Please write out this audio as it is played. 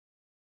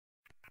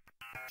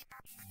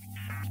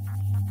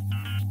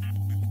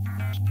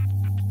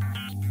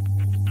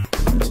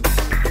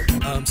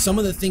Some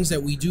of the things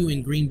that we do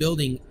in green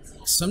building,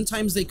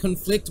 sometimes they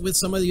conflict with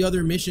some of the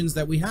other missions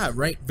that we have,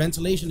 right?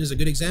 Ventilation is a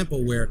good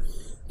example where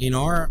in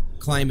our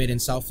climate in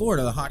South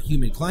Florida, the hot,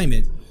 humid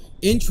climate,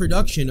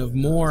 introduction of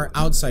more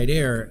outside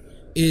air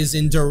is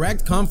in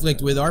direct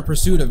conflict with our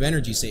pursuit of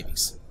energy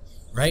savings,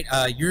 right?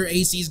 Your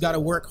AC's got to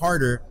work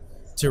harder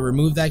to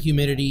remove that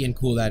humidity and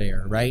cool that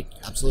air, right?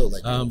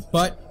 Absolutely.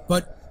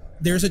 But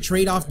there's a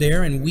trade-off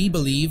there, and we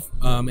believe,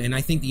 and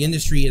I think the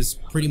industry is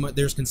pretty much,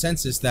 there's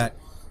consensus that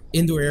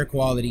indoor air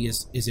quality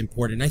is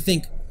important. I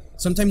think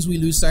sometimes we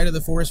lose sight of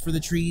the forest for the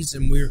trees,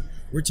 and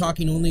we're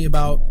talking only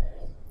about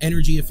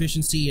energy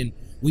efficiency, and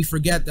we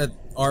forget that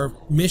our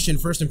mission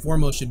first and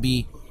foremost should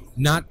be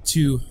not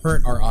to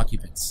hurt our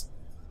occupants,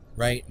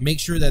 right? Make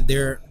sure that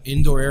their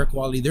indoor air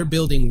quality, their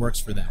building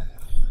works for them.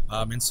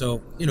 And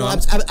so, you know,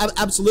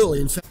 absolutely.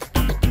 In fact,